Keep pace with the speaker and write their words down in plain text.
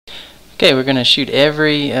Okay, we're going to shoot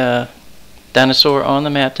every dinosaur on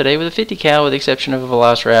the map today with a 50 cal, with the exception of a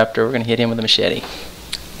velociraptor. We're going to hit him with a machete.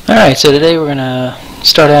 Alright, so today we're going to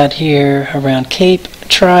start out here around Cape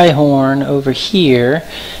Trihorn over here,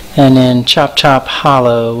 and then Chop Chop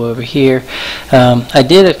Hollow over here. I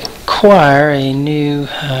did acquire a new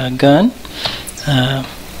gun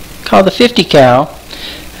called the 50 cal.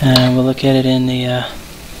 We'll look at it in the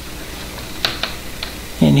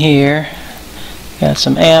in here. Got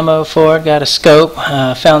some ammo for it, got a scope.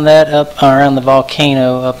 Found that up around the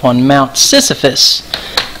volcano up on Mount Sisyphus.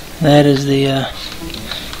 That is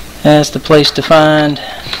that's the place to find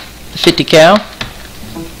the 50 cal.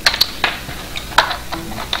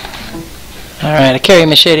 Alright, I carry a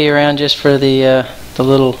machete around just for the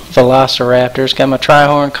little velociraptors. Got my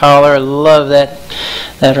Trihorn collar. I love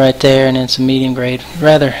that right there, and then some medium grade.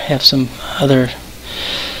 Rather have some other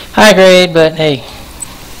high grade, but hey,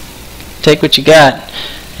 take what you got.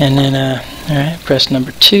 And then alright, press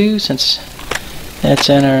number 2 since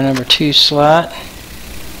that's in our number 2 slot.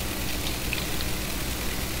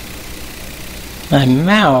 My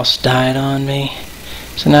mouse died on me,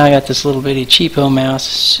 so now I got this little bitty cheapo mouse,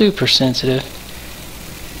 super sensitive.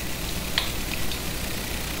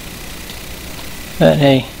 But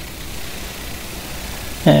hey,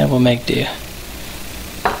 we'll make do.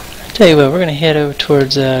 I tell you what, we're gonna head over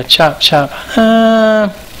towards Chop Chop.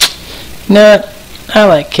 No, I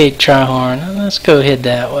like Cape Trihorn. Let's go head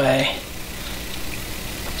that way.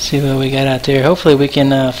 See what we got out there. Hopefully we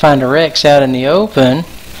can find a Rex out in the open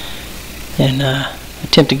and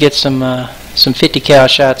attempt to get some 50 cal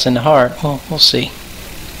shots in the heart. We'll see.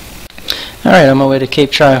 Alright, on my way to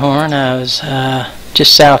Cape Trihorn. I was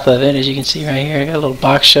just south of it, as you can see right here. I got a little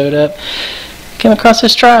box showed up. Came across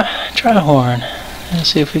this Trihorn.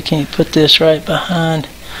 Let's see if we can't put this right behind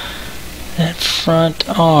that front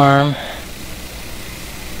arm.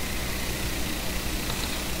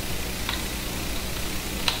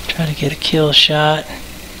 Try to get a kill shot.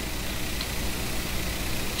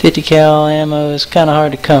 50 cal ammo is kind of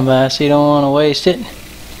hard to come by, so you don't want to waste it.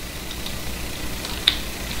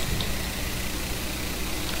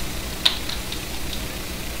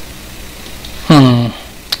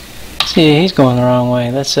 See, he's going the wrong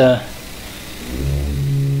way. Let's see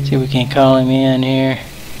if we can call him in here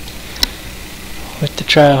with the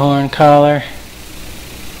Trihorn collar.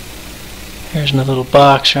 Here's my little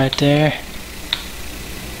box right there.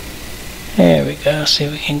 There we go. See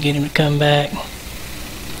if we can get him to come back.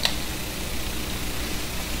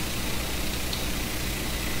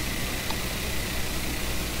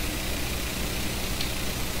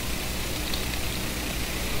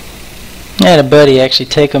 I had a buddy actually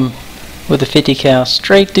take him with a 50 cal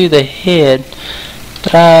straight through the head,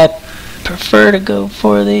 but I prefer to go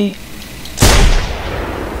for the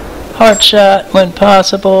heart shot when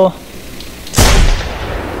possible,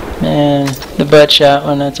 and the butt shot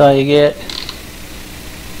when that's all you get.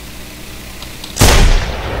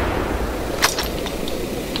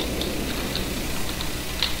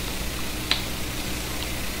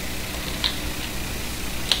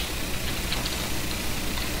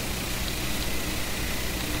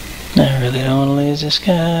 I really don't want to lose this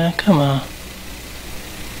guy. Come on.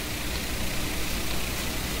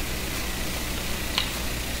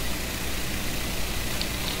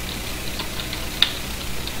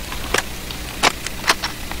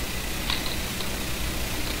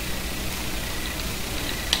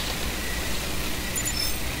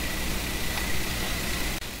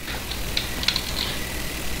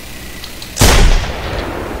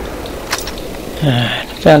 Alright,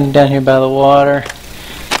 found him down here by the water.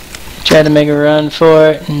 Tried to make a run for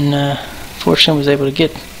it, and fortunately was able to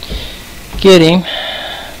get him.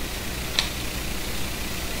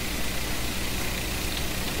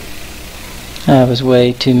 That was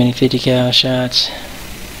way too many 50 cal shots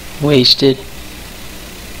wasted.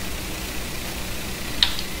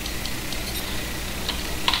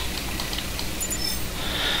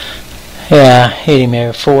 Yeah, hit him there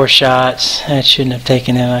with 4 shots. That shouldn't have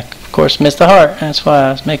taken him. I, of course, missed the heart. That's why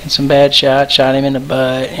I was making some bad shots. Shot him in the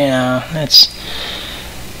butt. You know, it's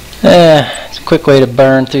a quick way to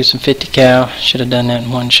burn through some 50 cal. Should have done that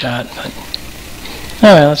in one shot. But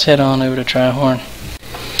alright, let's head on over to Trihorn.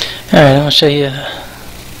 Alright, I'm going to show you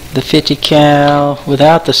the 50 cal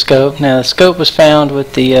without the scope. Now, the scope was found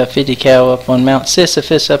with the 50 cal up on Mount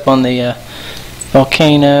Sisyphus, up on the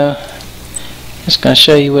volcano. Just going to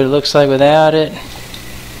show you what it looks like without it.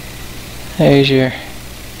 There's your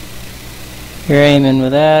aiming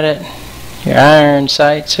without it, your iron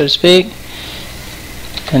sight, so to speak.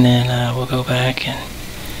 And then we'll go back and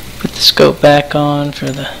put the scope back on for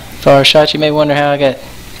the far shot. You may wonder how I got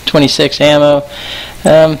 26 ammo.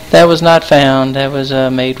 That was not found. That was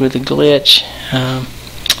made with a glitch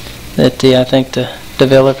that I think the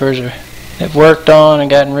developers have worked on and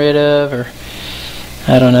gotten rid of, or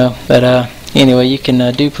I don't know. But anyway, you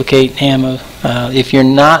can duplicate ammo if you're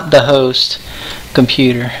not the host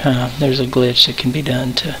computer. There's a glitch that can be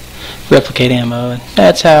done to replicate ammo, and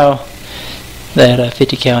that's how that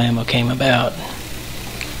 50 cal ammo came about.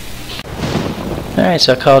 Alright,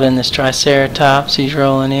 so I called in this Triceratops. He's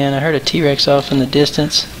rolling in. I heard a T-Rex off in the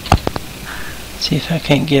distance. See if I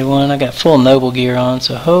can't get one. I got full noble gear on,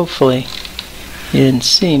 so hopefully he didn't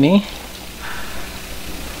see me.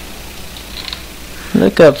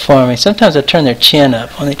 Look up for me. Sometimes I turn their chin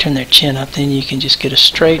up. When they turn their chin up, then you can just get a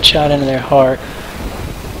straight shot into their heart.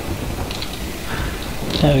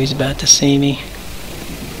 Oh, he's about to see me.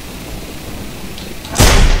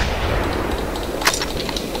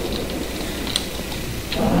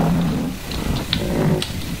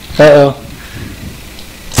 Uh-oh.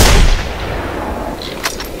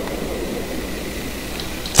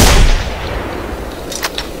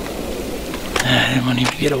 I didn't want him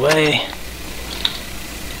to get away.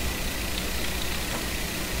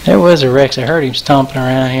 There was a Rex. I heard him stomping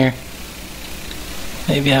around here.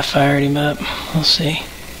 Maybe I fired him up. We'll see.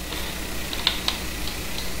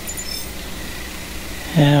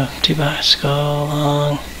 Yeah, 2x skull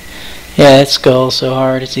long. Yeah, that skull's so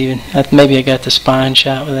hard. It's even. Maybe I got the spine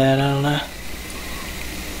shot with that. I don't know.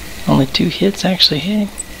 Only 2 hits actually hit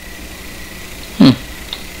him.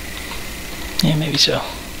 Yeah, maybe so.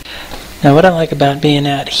 Now, what I like about being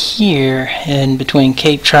out here in between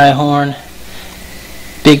Cape Trihorn,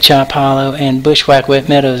 Big Chop Hollow, and Bushwhack Wet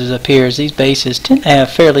Meadows is up here is these bases tend to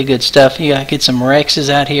have fairly good stuff. You gotta get some Rexes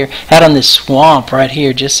out here. Out on this swamp right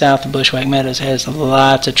here, just south of Bushwhack Meadows, has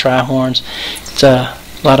lots of Trihorns. It's a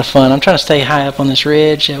lot of fun. I'm trying to stay high up on this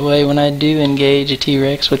ridge. That way, when I do engage a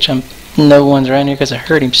T-Rex, which no one's around here because I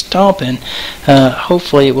heard him stomping,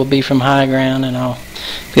 hopefully it will be from high ground, and I'll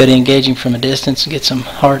be able to engage him from a distance and get some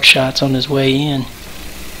hard shots on his way in.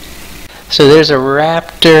 So there's a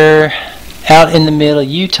raptor out in the middle of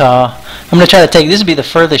Utah. I'm going to try to take, this will be the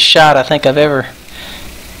furthest shot I think I've ever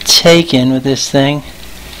taken with this thing.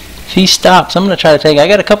 If he stops, I'm going to try to take, I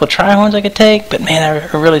got a couple of Trihorns I could take, but man,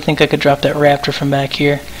 I really think I could drop that raptor from back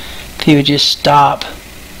here if he would just stop.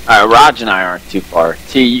 Alright, Raj and I aren't too far.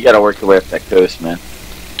 T, you got to work your way up that coast, man.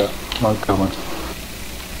 I'm coming.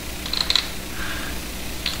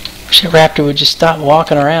 Wish that raptor would just stop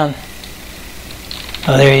walking around.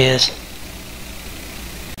 Oh, there he is.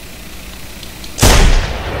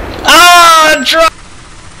 Ah, drop!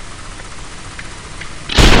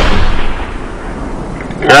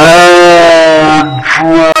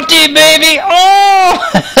 Dropped it, baby! Oh!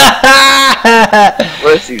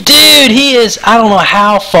 Dude, he is, I don't know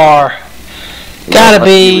how far. Gotta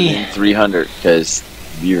be 300 because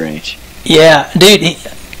view range. Yeah, dude,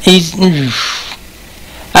 he's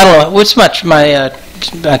I don't know, what's my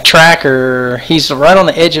tracker? He's right on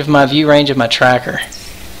the edge of my view range of my tracker.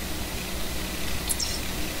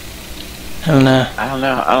 I don't know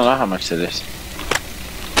how much it is.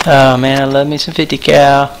 Oh man, I love me some 50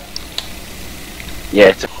 cal. Yeah,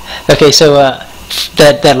 it's okay, so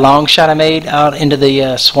that long shot I made out into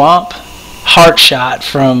the swamp, heart shot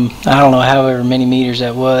from I don't know however many meters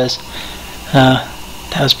that was. That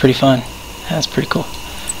was pretty fun. That was pretty cool.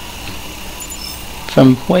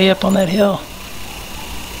 From way up on that hill.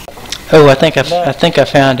 Oh, I think I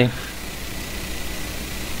found him.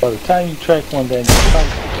 By the time you track one down, you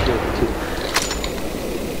probably kill it too.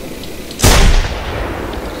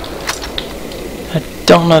 I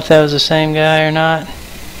don't know if that was the same guy or not.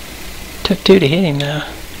 Took 2 to hit him though.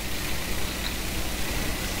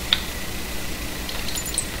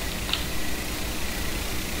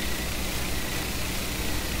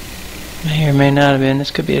 May or may not have been.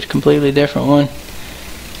 This could be a completely different one.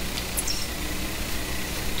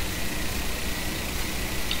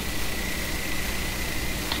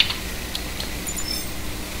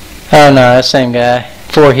 Oh no, that same guy.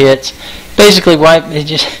 4 hits. Basically wiped, it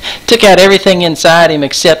just took out everything inside him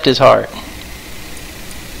except his heart.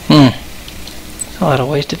 A lot of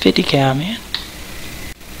wasted 50 cal, man.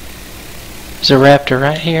 There's a raptor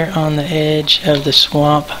right here on the edge of the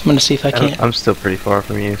swamp. I'm going to see if I can. I'm still pretty far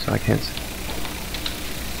from you, so I can't see.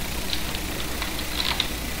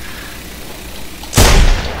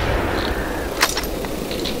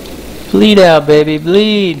 Bleed out, baby,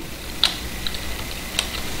 bleed.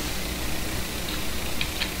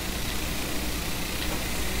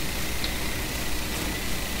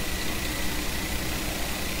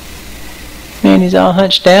 Man, he's all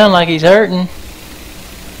hunched down like he's hurting.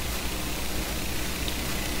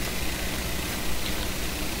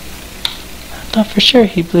 Thought for sure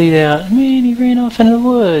he'd bleed out. Man, he ran off into the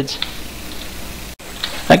woods.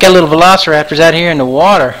 I got little velociraptors out here in the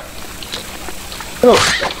water. Oh,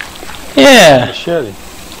 Yeah. machete.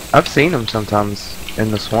 I've seen them sometimes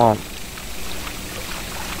in the swamp.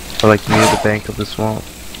 Or like near the bank of the swamp.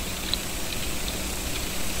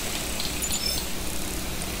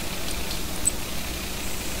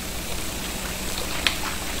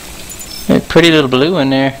 There's a pretty little blue in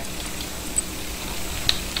there.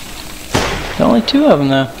 Only 2 of them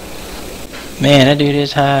though. Man, that dude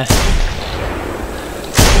is high.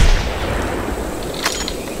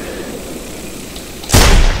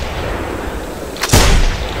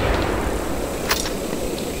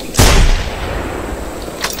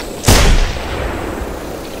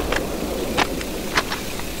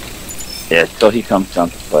 Yeah, till he comes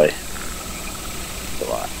down to play. It's a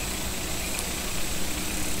lot.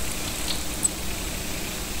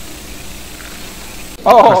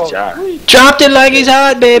 Oh, Nice job. sweet. Dropped it like he's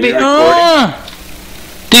hot, baby. Are you recording?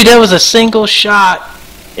 Dude, that was a single shot.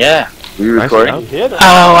 Yeah. Were you Nice recording? You hit him.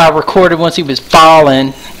 Oh, I recorded once he was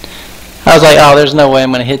falling. I was like, oh, there's no way I'm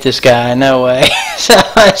going to hit this guy. No way. So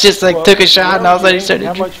I just like Well, took a shot and all of a sudden he started.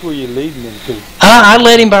 How much were you leading him to? I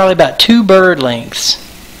let him probably about 2 bird lengths.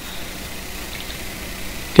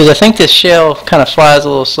 Because I think this shell kind of flies a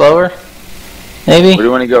little slower. Maybe. Where do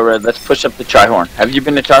you want to go, Red? Let's push up the Trihorn. Have you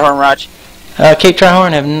been to Trihorn, Raj? Cape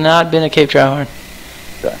Trihorn, have not been to Cape Trihorn.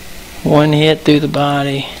 Okay. 1 hit through the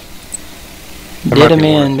body. There Did might him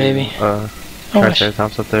be one or in, two, baby. Oh, I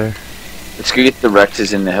Triceratops up there. Let's go get the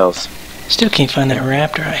Rexes in the hills. still can't find that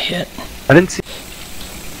raptor I hit. I didn't see.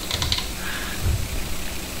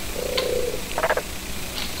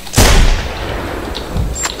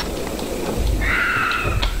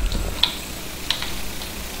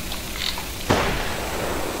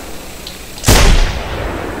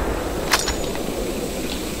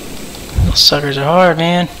 Those suckers are hard,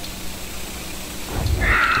 man.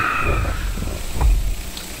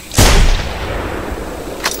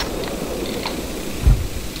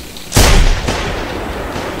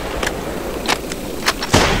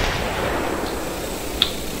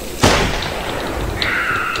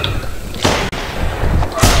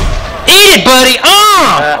 Eat it, buddy!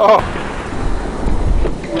 Oh!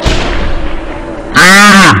 Oh,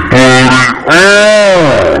 yeah, baby.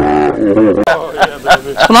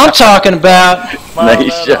 That's what I'm talking about.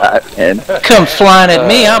 Nice shot, man. Come flying at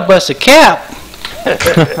me, I'll bust a cap.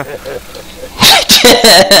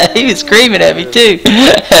 He was screaming at me too.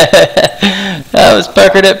 I was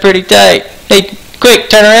puckered up pretty tight. Hey, quick,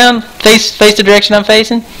 turn around. Face the direction I'm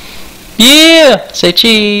facing. Yeah. Say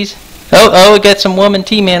cheese. Oh, we got some woman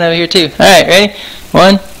T-man over here too. All right, ready?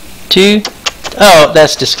 1, 2. Oh,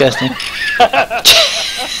 that's disgusting.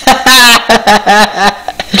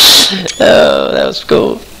 Oh, that was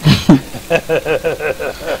cool.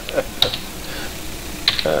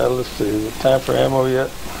 Let's see. Is it time for ammo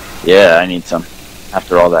yet? Yeah, I need some.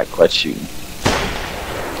 After all that clutch shooting.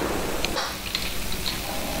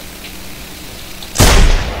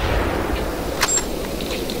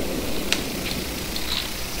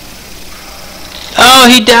 Oh,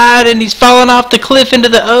 he died and he's falling off the cliff into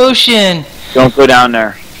the ocean. Don't go down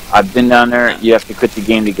there. I've been down there. You have to quit the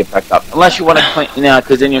game to get back up. Unless you want to clean,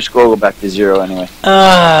 because then your score will go back to 0 anyway.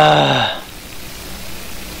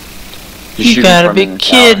 Just You shoot in gotta front of be the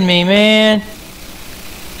kidding tower. me, man.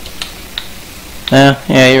 Oh,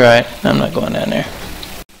 yeah, you're right. I'm not going down there.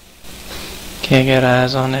 Okay, I got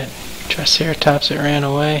eyes on that Triceratops that ran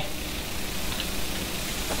away.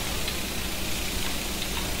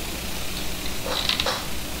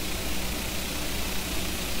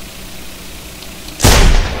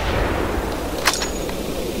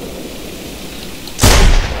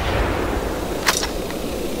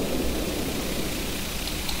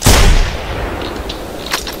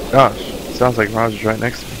 Gosh, sounds like Roger's right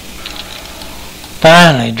next to me.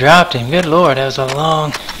 Finally dropped him. Good lord, that was a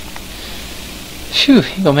long... Phew,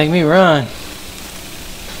 he gonna make me run.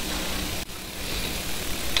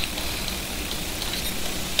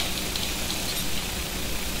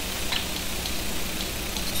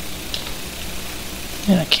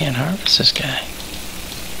 Yeah, I can't harvest this guy.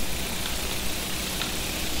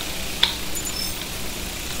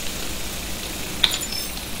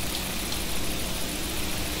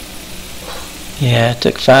 Yeah, it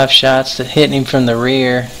took 5 shots to hit him from the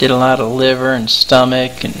rear. Did a lot of liver and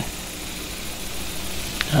stomach and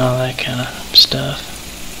all that kind of stuff.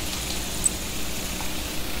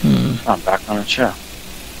 I'm back on the trail.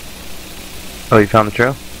 Oh, you found the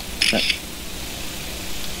trail?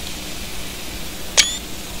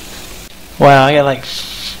 Wow, I got like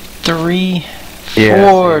 3, 4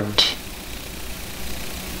 Yeah, same.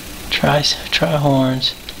 Try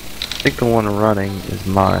horns. I think the one running is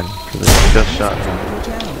mine, because I just shot him.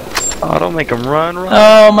 Oh, don't make him run.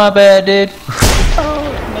 Oh, my bad, dude. Oh,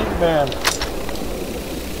 Nate man.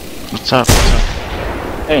 What's up? What's up?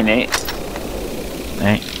 Hey, Nate.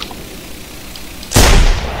 Nate.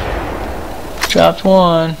 Dropped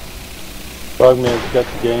one. Dogman's got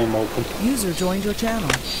the game open. User joined your channel.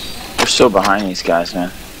 We're so behind these guys,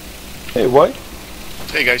 man. Hey, White.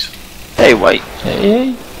 Hey guys. Hey, White.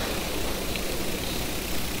 Hey.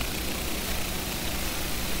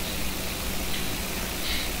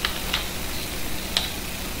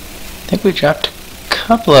 I think we dropped a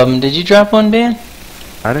couple of them. Did you drop one, Ben?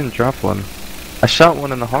 I didn't drop one. I shot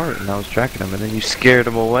one in the heart and I was tracking him, and then you scared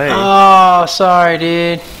him away. Oh, sorry,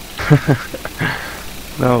 dude.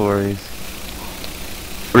 No worries.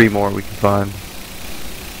 3 more we can find.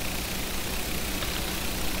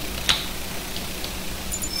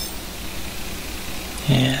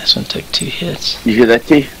 Yeah, this one took 2 hits. You hear that,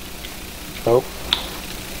 T? Oh.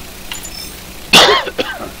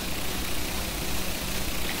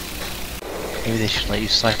 Maybe they should let you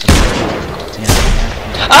siphon.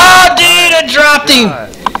 Oh, dude, I dropped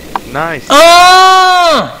him! Nice.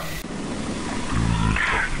 Oh!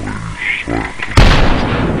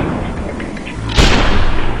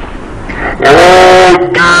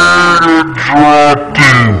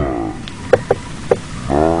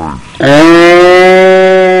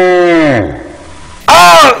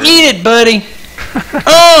 Oh, eat it, buddy.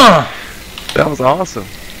 Oh, That was awesome.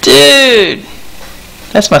 dude.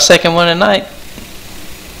 That's my second one tonight.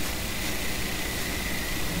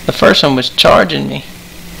 The first one was charging me.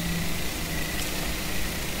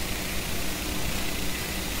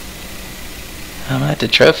 I'm gonna have to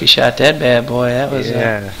trophy shot that bad boy. That was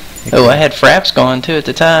Yeah. oh, I had fraps going too at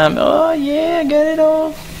the time. Oh yeah, got it all.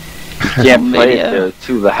 You can't play it though,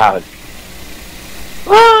 too loud.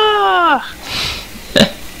 Ah!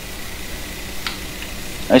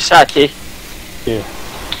 Nice shot, T. Yeah.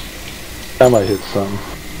 I might hit something.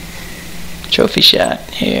 Trophy shot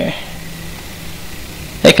here.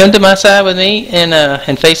 Hey, come to my side with me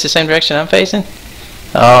and face the same direction I'm facing.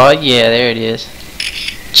 Oh yeah, there it is.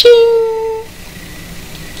 Ching!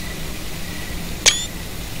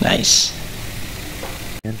 Nice.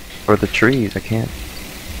 For the trees, I can't.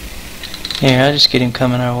 Here, I'll just get him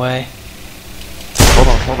coming our way.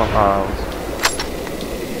 Hold on. Oh,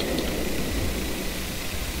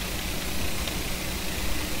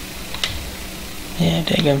 Yeah,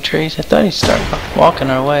 daggum trees. I thought he'd start walking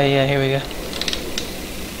our way. Yeah, here we go.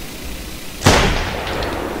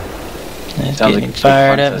 Let's Sounds get like him a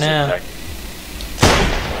fired big up fun now. suspect.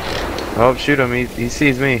 oh, shoot him. He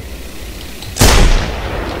sees me.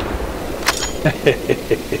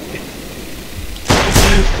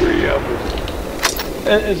 Three of them.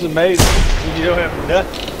 It's amazing. When you don't have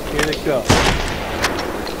nothing, here they come.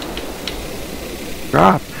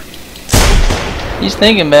 Drop. He's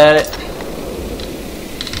thinking about it.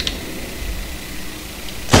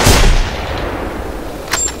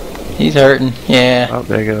 He's hurting. Yeah. Oh,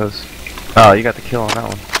 there he goes. Oh, you got the kill on that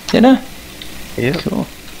one. Did I? Yep. Cool.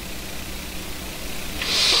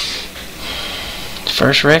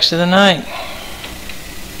 First Rex of the night.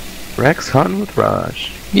 Rex hunting with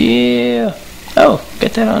Raj. Yeah. Oh,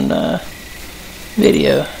 got that on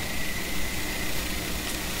video.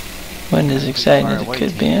 Wasn't as exciting as it could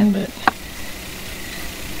have been, but.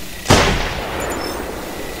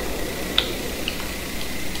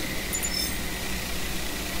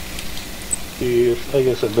 Yes, I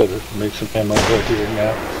guess I better make some ammo right here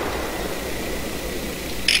now.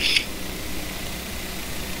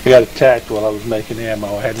 I got attacked while I was making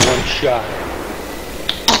ammo. I had one shot.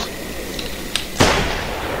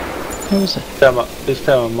 What was it? This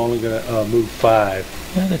time I'm only gonna move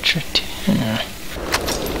 5. Another trick.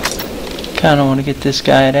 Kind of want to get this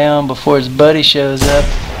guy down before his buddy shows up.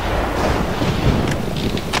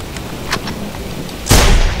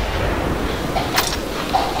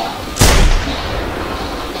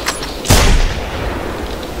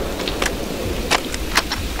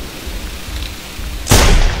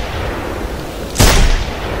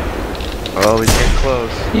 Oh, he's getting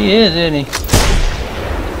close. He is, isn't he?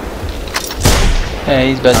 Hey,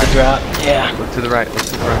 he's about to drop. Yeah. Look to the right. Look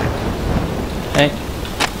to the right. Hey.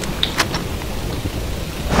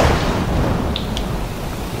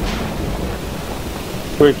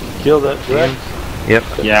 Quick, kill that Rex. Yep.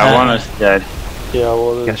 Yeah, one is dead. Yeah,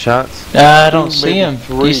 well, Got shots? I don't Two, see maybe him.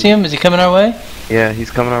 Do you 3. see him? Is he coming our way? Yeah,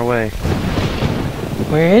 he's coming our way.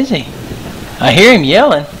 Where is he? I hear him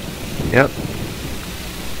yelling. Yep.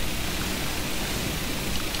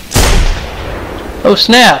 Oh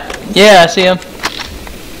snap! Yeah, I see him.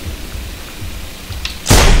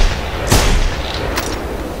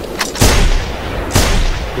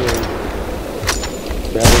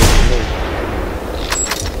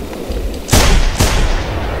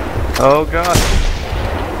 Oh god.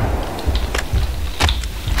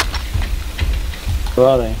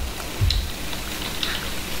 Running.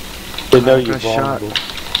 They know I you're got shot. vulnerable.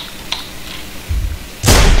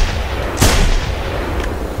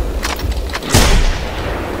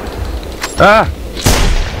 Ah!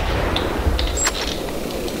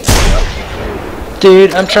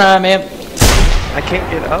 Dude, I'm trying, man. I can't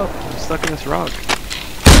get up. I'm stuck in this rock.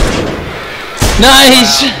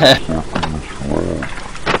 Nice!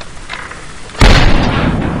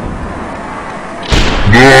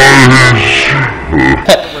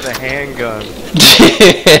 With a handgun.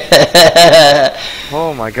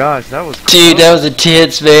 Oh my gosh, that was cool. Dude, that was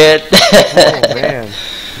intense, man. Oh man.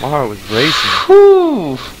 Mara was racing.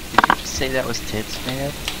 Whew. Did you just say that was tits,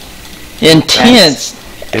 man? Intense.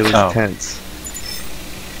 It was Oh. tense.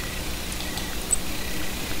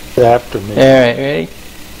 They're after me. Alright, ready?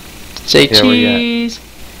 Say Yeah, where you at? cheese.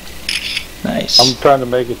 Nice. I'm trying to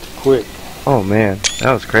make it quick. Oh man,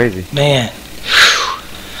 that was crazy. Man.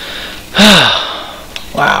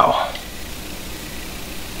 Wow.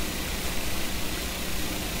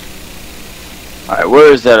 Alright,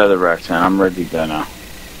 where is that other Rex, man? I'm ready to go now.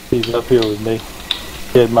 He's up here with me.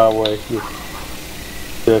 Head my way. You're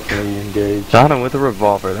definitely engaged. Shot him with a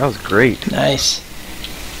revolver. That was great. Nice.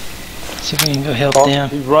 See if we can go help Oh, them.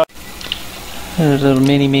 he's right. There's a little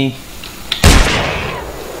mini me.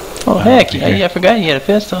 Oh heck, yeah, I forgot you had a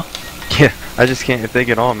pistol. Yeah, I just can't. If they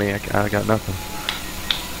get on me, I got nothing.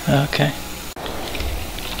 Okay.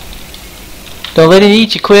 Don't let him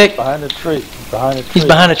eat you quick. Behind the tree. Behind the tree. He's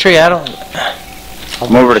behind a tree. I don't.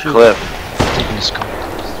 I'm over the cliff. Taking this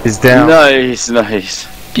car. He's down. Nice,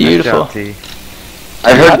 nice. Beautiful. Nice job, T.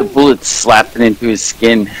 I heard the bullet slapping into his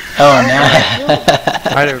skin. Oh, nice.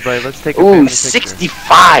 Alright everybody, let's take a Ooh, family picture.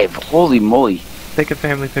 65! Holy moly. Take a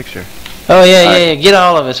family picture. Oh, yeah. Get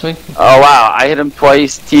all of us. We, Oh wow, I hit him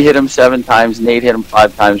twice, T hit him 7 times, Nate hit him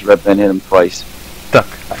 5 times, Red Ben hit him twice. Duck.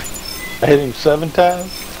 I hit him 7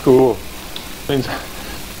 times? Cool. Means,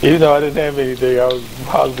 even though I didn't have anything, I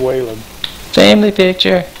was wailing. family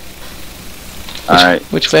picture. Alright,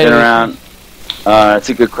 Which way spin do we- around. That's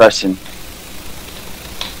a good question.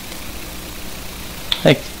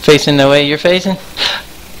 Like facing the way you're facing?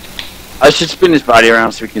 I should spin his body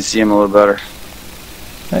around so we can see him a little better.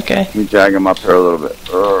 Okay. Let me drag him up here a little bit.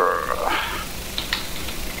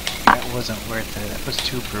 That wasn't worth it. That was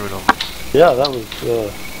too brutal. Yeah, that was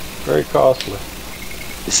very costly.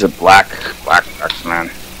 This is a black Rex, man.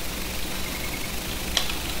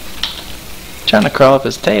 Trying to crawl up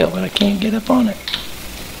his tail, but I can't get up on it.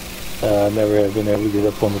 I never have been able to get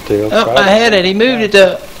up on the tail. Oh, I had it. He moved it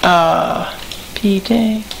to. PT.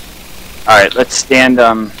 Alright, let's stand,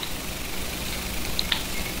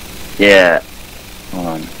 yeah. Hold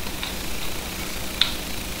on.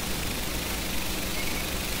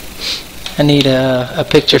 I need a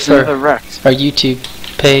picture There's another for Rex. our YouTube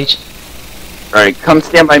page. Alright, come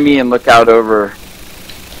stand by me and look out over.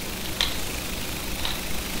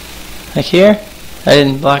 Like here? I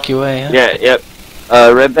didn't block your way, huh? Yeah, yep.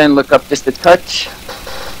 Red Ben, look up just a touch.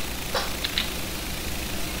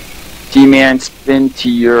 G-Man, spin to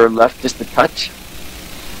your left just a touch.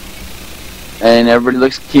 And everybody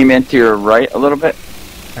looks Key-Man to your right a little bit.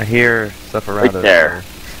 I hear stuff around Right us. there.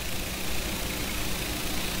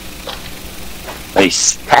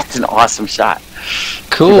 Nice. That's an awesome shot.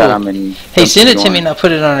 Cool. Too bad I'm in Hey, send it to something me and I'll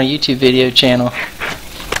put it on our YouTube video channel.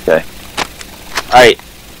 Okay. Alright.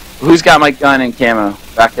 Who's got my gun and camo?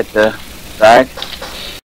 Back at the bag?